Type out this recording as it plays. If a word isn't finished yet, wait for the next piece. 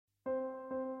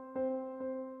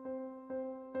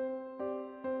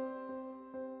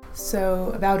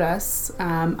So about us,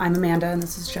 I'm Amanda and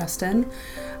this is Justin.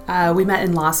 We met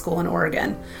in law school in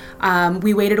Oregon.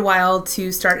 We waited a while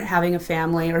to start having a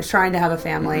family, or trying to have a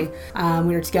family.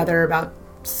 We were together about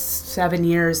 7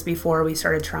 years before we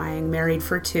started trying, married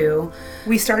for 2.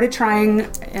 We started trying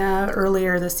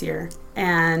earlier this year,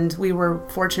 and we were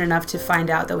fortunate enough to find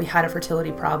out that we had a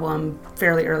fertility problem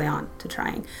fairly early on to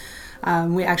trying.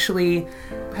 We actually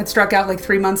had struck out like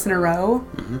 3 months in a row,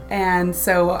 and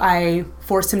so I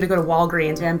forced him to go to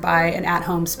Walgreens and buy an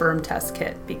at-home sperm test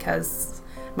kit because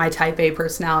my type A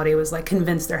personality was like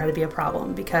convinced there had to be a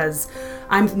problem, because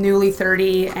I'm newly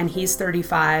 30 and he's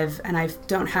 35 and I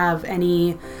don't have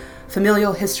any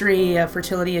familial history of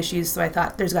fertility issues, so I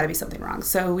thought there's got to be something wrong.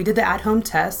 So we did the at-home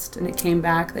test and it came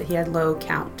back that he had low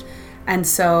count. And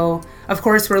so, of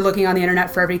course, we're looking on the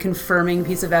internet for every confirming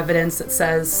piece of evidence that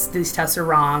says these tests are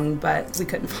wrong, but we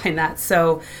couldn't find that.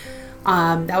 So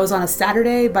that was on a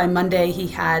Saturday. By Monday, he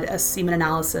had a semen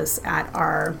analysis at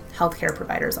our healthcare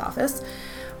provider's office,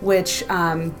 which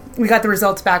we got the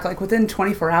results back like within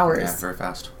 24 hours. Yeah, very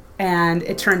fast. And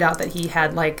it turned out that he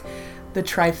had like the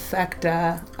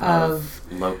trifecta of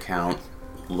low count,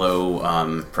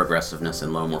 low progressiveness,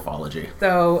 and low morphology.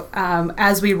 So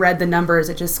as we read the numbers,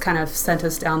 it just kind of sent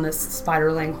us down this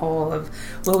spiraling hole of,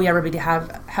 will we ever be to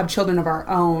have children of our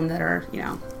own that are,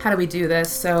 how do we do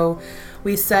this? So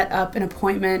we set up an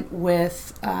appointment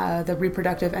with the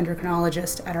reproductive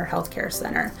endocrinologist at our healthcare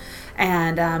center.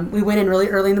 And we went in really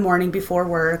early in the morning before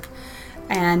work.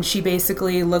 And she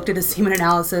basically looked at his semen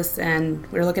analysis, and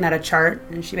we were looking at a chart,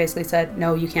 and she basically said,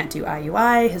 no, you can't do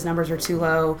IUI. His numbers are too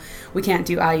low. We can't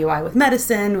do IUI with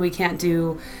medicine. We can't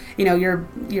do, your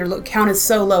count is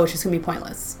so low, it's just going to be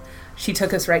pointless. She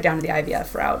took us right down to the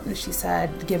IVF route, and she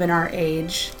said, given our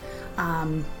age,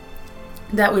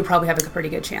 that we probably have a pretty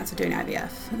good chance of doing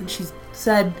IVF. And she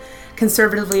said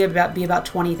conservatively be about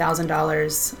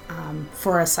 $20,000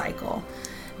 for a cycle.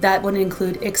 That would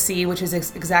include ICSI, which is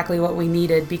exactly what we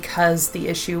needed, because the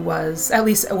issue was, at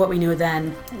least what we knew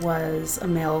then, was a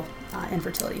male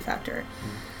infertility factor.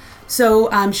 So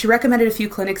she recommended a few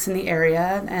clinics in the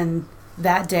area, and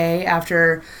that day,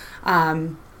 after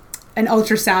an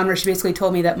ultrasound where she basically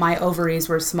told me that my ovaries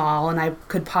were small and I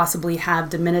could possibly have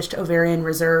diminished ovarian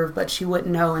reserve, but she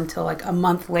wouldn't know until like a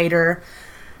month later,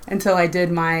 until I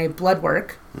did my blood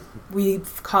work. We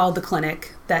called the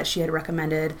clinic that she had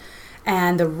recommended,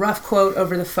 and the rough quote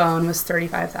over the phone was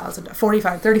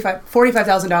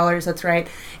 $45,000, that's right,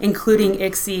 including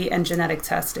ICSI and genetic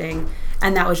testing.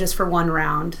 And that was just for one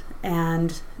round.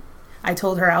 And I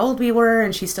told her how old we were,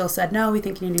 and she still said, no, we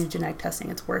think you need to do genetic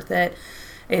testing. It's worth it.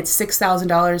 It's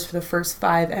 $6,000 for the first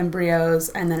 5 embryos,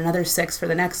 and then another 6 for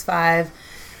the next 5.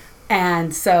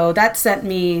 And so that sent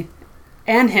me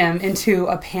and him into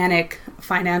a panic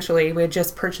financially. We had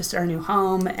just purchased our new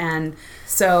home, and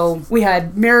so we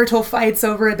had marital fights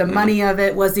over it, the money of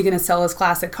it. Was he going to sell his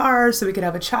classic car so we could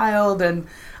have a child? And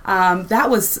that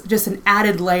was just an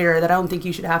added layer that I don't think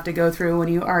you should have to go through when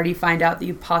you already find out that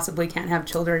you possibly can't have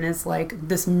children. It's like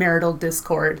this marital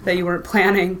discord that you weren't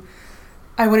planning.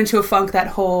 I went into a funk that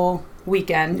whole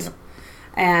weekend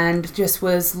and just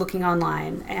was looking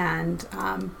online and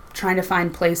trying to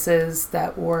find places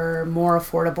that were more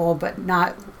affordable, but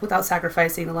not without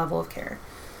sacrificing the level of care.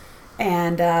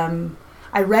 And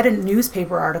I read a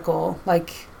newspaper article,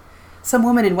 like some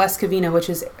woman in West Covina, which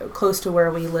is close to where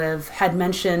we live, had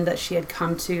mentioned that she had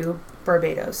come to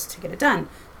Barbados to get it done.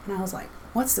 And I was like,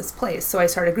 what's this place? So I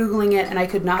started Googling it, and I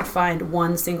could not find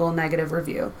one single negative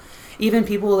review. Even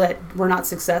people that were not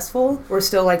successful were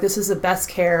still like, this is the best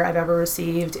care I've ever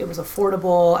received. It was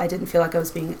affordable. I didn't feel like I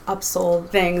was being upsold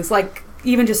things. Like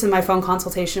even just in my phone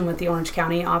consultation with the Orange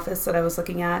County office that I was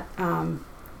looking at,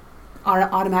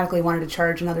 automatically wanted to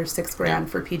charge another $6,000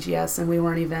 for PGS, and we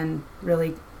weren't even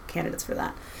really candidates for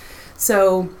that.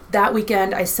 So that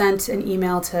weekend I sent an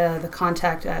email to the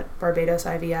contact at Barbados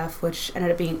IVF, which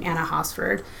ended up being Anna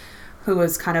Hosford, who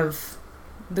was kind of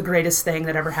the greatest thing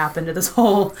that ever happened to this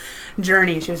whole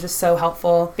journey. She was just so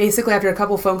helpful. Basically, after a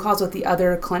couple phone calls with the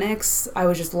other clinics, I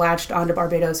was just latched onto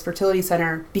Barbados Fertility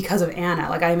Center because of Anna.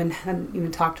 Like I hadn't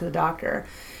even talked to the doctor.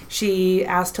 She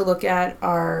asked to look at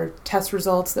our test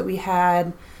results that we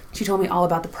had. She told me all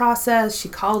about the process. She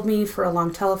called me for a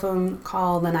long telephone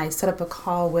call. Then I set up a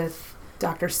call with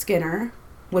Dr. Skinner,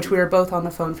 which we were both on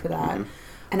the phone for that.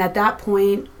 And at that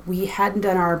point, we hadn't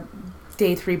done our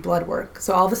day 3 blood work.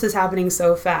 So all this is happening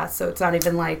so fast. So it's not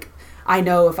even like I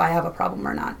know if I have a problem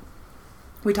or not.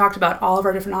 We talked about all of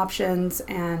our different options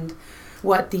and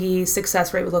what the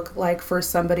success rate would look like for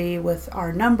somebody with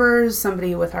our numbers,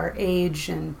 somebody with our age,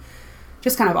 and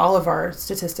just kind of all of our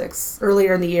statistics.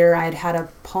 Earlier in the year, I had had a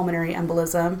pulmonary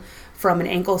embolism from an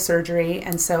ankle surgery,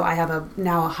 and so I have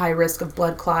now a high risk of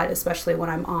blood clot, especially when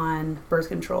I'm on birth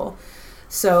control.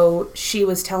 So she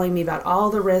was telling me about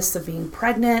all the risks of being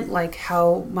pregnant, like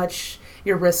how much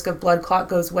your risk of blood clot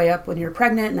goes way up when you're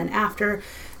pregnant and then after.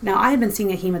 Now, I had been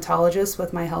seeing a hematologist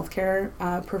with my healthcare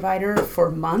provider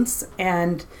for months,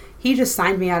 and he just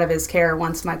signed me out of his care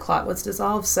once my clot was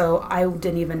dissolved, so I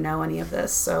didn't even know any of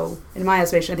this. So in my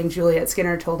estimation, I think Juliet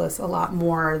Skinner told us a lot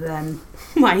more than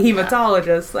my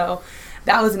hematologist, so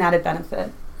that was an added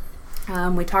benefit.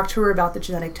 We talked to her about the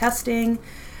genetic testing,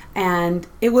 and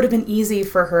it would have been easy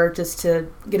for her just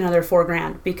to get another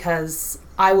 $4,000 because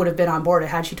I would have been on board.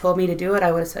 Had she told me to do it,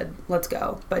 I would have said, let's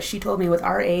go. But she told me with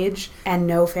our age and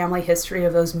no family history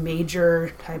of those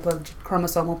major type of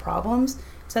chromosomal problems,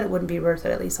 said it wouldn't be worth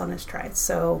it, at least on this try.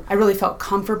 So I really felt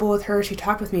comfortable with her. She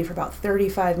talked with me for about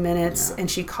 35 minutes, and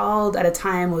she called at a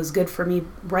time was good for me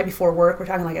right before work. We're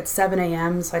talking like at 7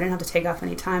 a.m., so I didn't have to take off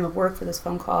any time of work for this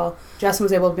phone call. Justin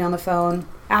was able to be on the phone.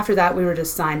 After that, we were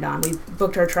just signed on. We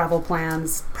booked our travel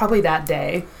plans probably that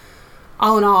day.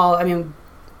 All in all, I mean,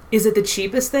 is it the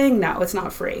cheapest thing? No, it's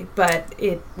not free, but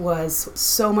it was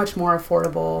so much more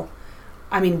affordable.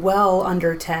 I mean, well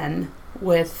under 10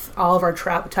 with all of our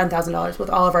 $10,000 with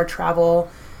all of our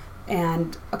travel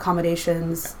and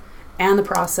accommodations and the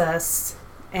process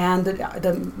and the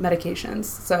medications.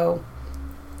 So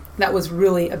that was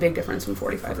really a big difference from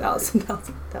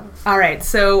 $45,000. All right,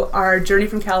 so our journey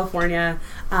from California,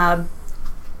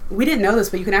 we didn't know this,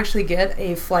 but you can actually get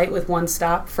a flight with one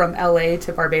stop from LA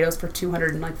to Barbados for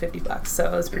 $250,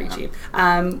 so it was pretty cheap.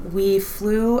 We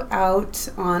flew out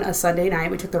on a Sunday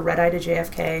night. We took the red eye to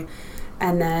JFK,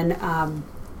 and then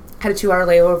had a 2-hour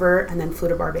layover, and then flew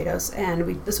to Barbados.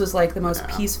 And this was like the most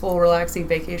peaceful, relaxing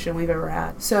vacation we've ever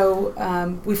had.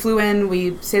 So we flew in,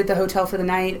 we stayed at the hotel for the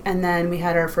night, and then we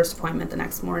had our first appointment the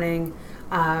next morning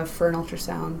for an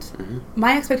ultrasound. Mm-hmm.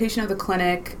 My expectation of the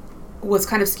clinic was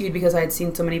kind of skewed because I had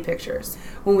seen so many pictures.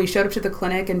 When we showed up to the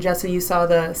clinic, and Justin, you saw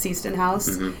the Seaston house,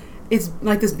 mm-hmm. It's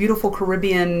like this beautiful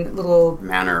Caribbean little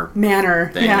manor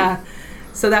thing. Yeah.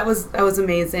 So that was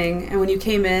amazing. And when you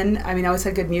came in, I mean, I always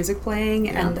had good music playing,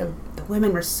 and the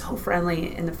women were so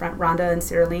friendly in the front, Rhonda and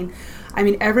Cyriline. I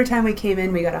mean, every time we came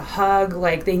in, we got a hug.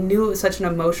 Like, they knew it was such an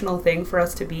emotional thing for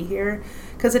us to be here,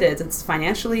 because it is. It's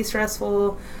financially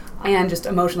stressful and just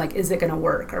emotion, like, is it going to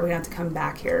work? Are we going to have to come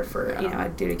back here for,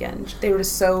 do it again? They were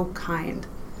just so kind.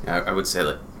 Yeah, I would say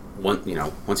that, once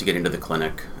you get into the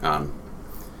clinic,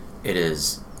 it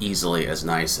is easily as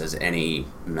nice as any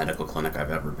medical clinic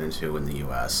I've ever been to in the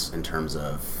U.S. in terms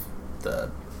of the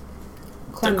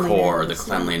decor, the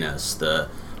cleanliness, the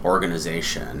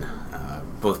organization,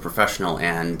 both professional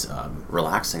and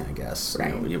relaxing, I guess.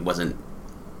 Right. It wasn't...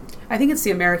 I think it's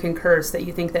the American curse that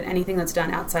you think that anything that's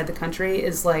done outside the country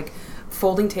is like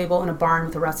folding table in a barn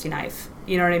with a rusty knife.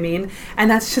 You know what I mean? And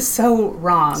that's just so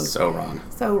wrong. So wrong.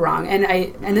 So wrong.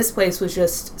 And this place was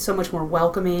just so much more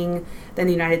welcoming than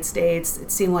the United States.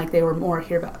 It seemed like they were more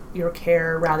here about your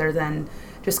care rather than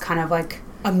just kind of like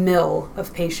a mill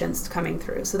of patients coming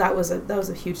through. So that was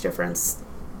a huge difference.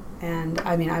 And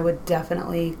I mean, I would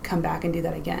definitely come back and do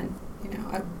that again.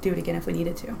 I'd do it again if we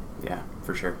needed to. Yeah,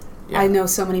 for sure. Yeah. I know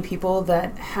so many people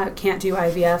that can't do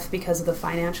IVF because of the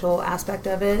financial aspect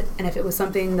of it. And if it was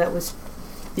something that was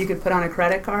you could put on a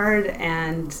credit card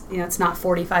and, it's not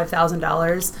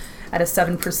 $45,000 at a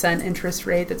 7% interest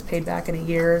rate that's paid back in a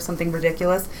year or something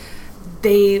ridiculous,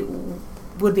 they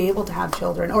would be able to have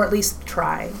children, or at least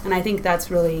try. And I think that's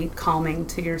really calming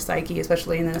to your psyche,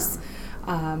 especially in this,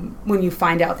 when you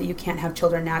find out that you can't have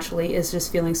children naturally, is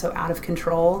just feeling so out of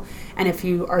control. And if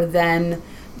you are then,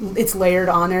 it's layered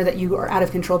on there that you are out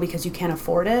of control because you can't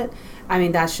afford it. I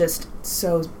mean, that's just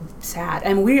so sad.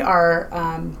 And we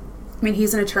are,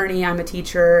 he's an attorney, I'm a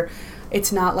teacher.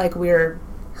 It's not like we're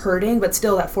hurting, but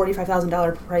still that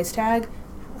 $45,000 price tag,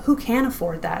 who can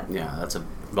afford that? Yeah, that's a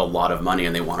lot of money,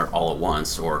 and they want it all at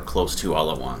once or close to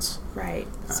all at once. Right.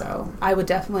 So I would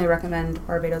definitely recommend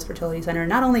Barbados Fertility Center,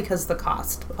 not only because of the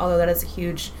cost, although that is a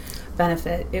huge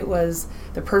benefit. It was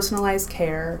the personalized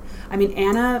care. I mean,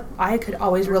 Anna, I could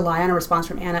always rely on a response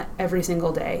from Anna every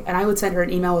single day. And I would send her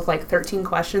an email with like 13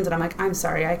 questions, and I'm like, I'm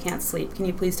sorry, I can't sleep. Can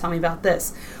you please tell me about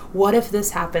this? What if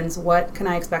this happens? What can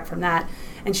I expect from that?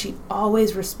 And she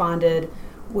always responded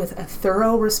with a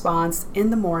thorough response in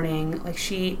the morning.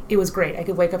 It was great. I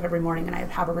could wake up every morning and I'd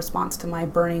have a response to my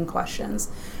burning questions.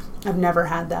 I've never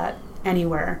had that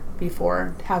anywhere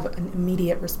before to have an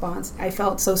immediate response. I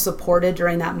felt so supported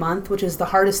during that month, which is the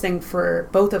hardest thing for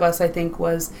both of us, I think,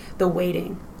 was the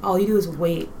waiting. All you do is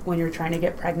wait when you're trying to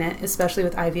get pregnant, especially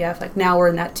with IVF. Like now we're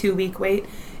in that 2-week wait.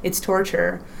 It's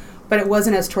torture. But it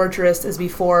wasn't as torturous as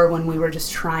before when we were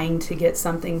just trying to get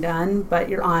something done. But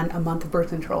you're on a month of birth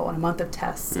control and a month of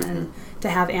tests. Mm-hmm. And to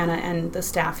have Anna and the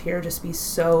staff here just be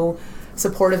so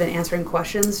supportive and answering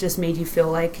questions just made you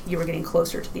feel like you were getting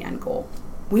closer to the end goal.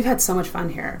 We've had so much fun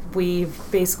here. We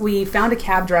found a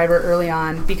cab driver early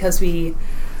on because we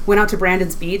went out to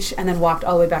Brandon's Beach and then walked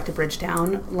all the way back to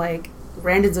Bridgetown. Like,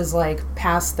 Brandon's is like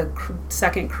past the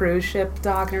second cruise ship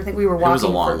dock and everything. We were walking. It was a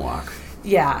long walk.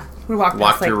 Yeah. We walked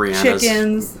past through like Rihanna's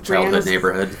chickens. childhood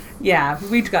neighborhood. Yeah,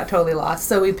 we got totally lost.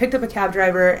 So we picked up a cab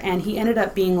driver, and he ended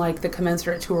up being like the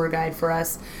commensurate tour guide for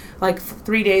us. Like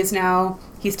 3 days now,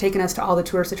 he's taken us to all the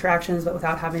tourist attractions, but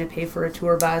without having to pay for a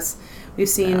tour bus. We've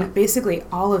seen basically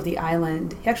all of the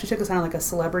island. He actually took us on like a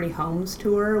celebrity homes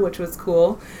tour, which was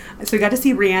cool. So we got to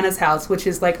see Rihanna's house, which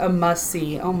is like a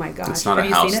must-see. Oh my gosh. It's not a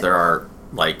house. There are...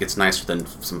 Like, it's nicer than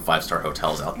some 5-star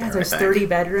hotels out there, there's 30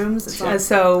 bedrooms.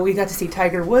 So we got to see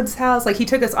Tiger Woods' house. Like, he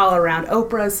took us all around.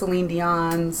 Oprah's, Celine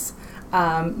Dion's.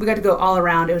 We got to go all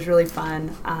around. It was really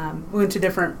fun. We went to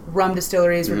different rum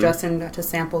distilleries where Justin got to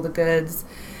sample the goods.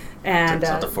 And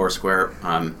checked out the Foursquare.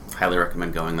 Highly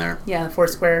recommend going there. Yeah, the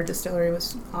Foursquare distillery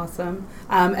was awesome.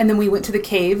 And then we went to the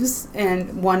caves,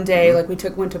 and one day, like, we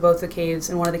went to both the caves,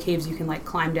 and one of the caves you can, like,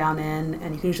 climb down in,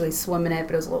 and you can usually swim in it,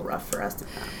 but it was a little rough for us.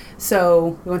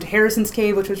 So we went to Harrison's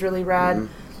Cave, which was really rad.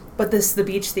 But the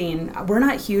beach scene, we're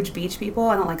not huge beach people.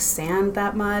 I don't like sand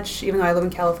that much, even though I live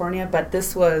in California. But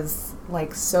this was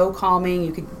like so calming.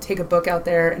 You could take a book out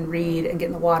there and read and get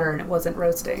in the water, and it wasn't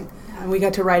roasting. And we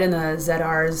got to ride in the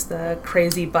ZRs, the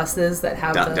crazy buses that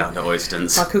have down to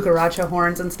Oistins, cucaracha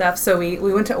horns and stuff. So we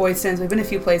went to Oistins. We've been a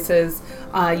few places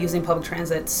using public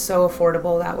transit. So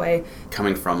affordable that way.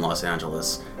 Coming from Los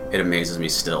Angeles, it amazes me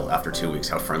still after 2 weeks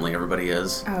how friendly everybody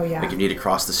is. Oh, yeah. Like, if you need to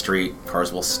cross the street,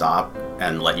 cars will stop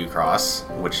and let you cross,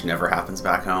 which never happens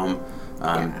back home.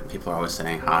 People are always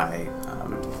saying hi.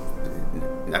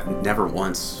 I've never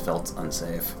once felt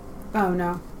unsafe. Oh,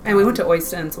 no. And we went to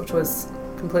Oistins, which was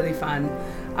completely fun.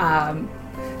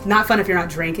 Not fun if you're not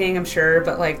drinking, I'm sure,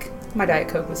 but, like, my Diet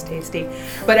Coke was tasty.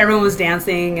 But everyone was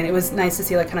dancing, and it was nice to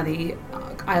see, like, kind of the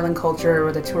island culture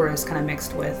where the tourists kind of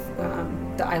mixed with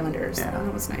the islanders. Yeah.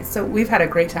 That was nice. So we've had a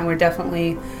great time. We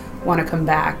definitely want to come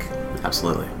back.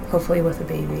 Absolutely. Hopefully with a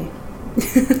baby.